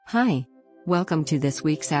Hi. Welcome to this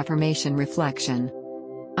week's affirmation reflection.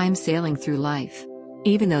 I'm sailing through life.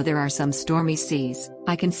 Even though there are some stormy seas,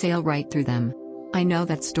 I can sail right through them. I know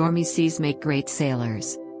that stormy seas make great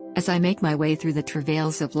sailors. As I make my way through the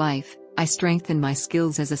travails of life, I strengthen my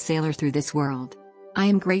skills as a sailor through this world. I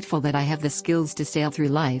am grateful that I have the skills to sail through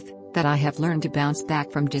life, that I have learned to bounce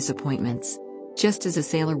back from disappointments. Just as a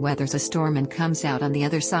sailor weathers a storm and comes out on the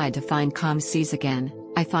other side to find calm seas again,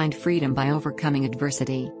 I find freedom by overcoming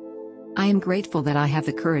adversity. I am grateful that I have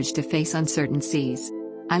the courage to face uncertain seas.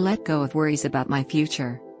 I let go of worries about my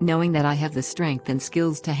future, knowing that I have the strength and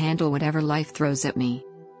skills to handle whatever life throws at me.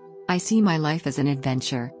 I see my life as an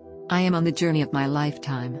adventure. I am on the journey of my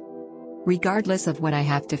lifetime. Regardless of what I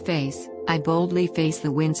have to face, I boldly face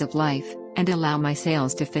the winds of life, and allow my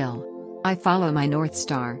sails to fill. I follow my North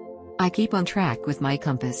Star. I keep on track with my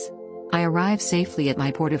compass. I arrive safely at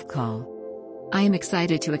my port of call. I am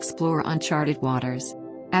excited to explore uncharted waters.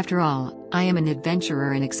 After all, I am an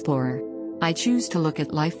adventurer and explorer. I choose to look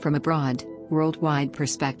at life from a broad, worldwide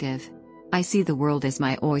perspective. I see the world as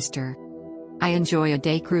my oyster. I enjoy a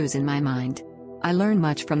day cruise in my mind. I learn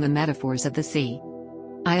much from the metaphors of the sea.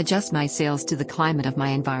 I adjust my sails to the climate of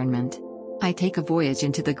my environment. I take a voyage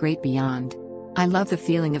into the great beyond. I love the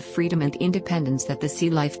feeling of freedom and independence that the sea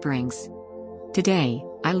life brings. Today,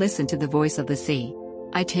 I listen to the voice of the sea.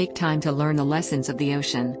 I take time to learn the lessons of the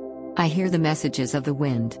ocean. I hear the messages of the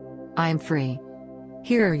wind. I am free.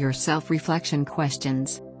 Here are your self-reflection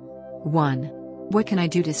questions. 1. What can I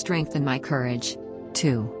do to strengthen my courage?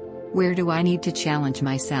 2. Where do I need to challenge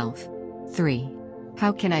myself? 3.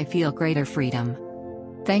 How can I feel greater freedom?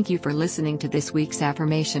 Thank you for listening to this week's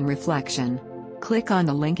affirmation reflection. Click on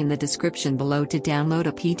the link in the description below to download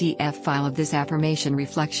a PDF file of this affirmation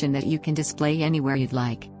reflection that you can display anywhere you'd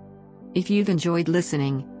like. If you've enjoyed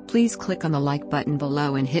listening, please click on the like button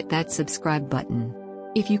below and hit that subscribe button.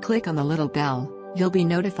 If you click on the little bell, you'll be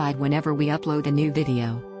notified whenever we upload a new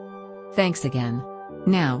video. Thanks again.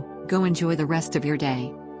 Now, go enjoy the rest of your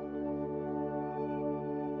day.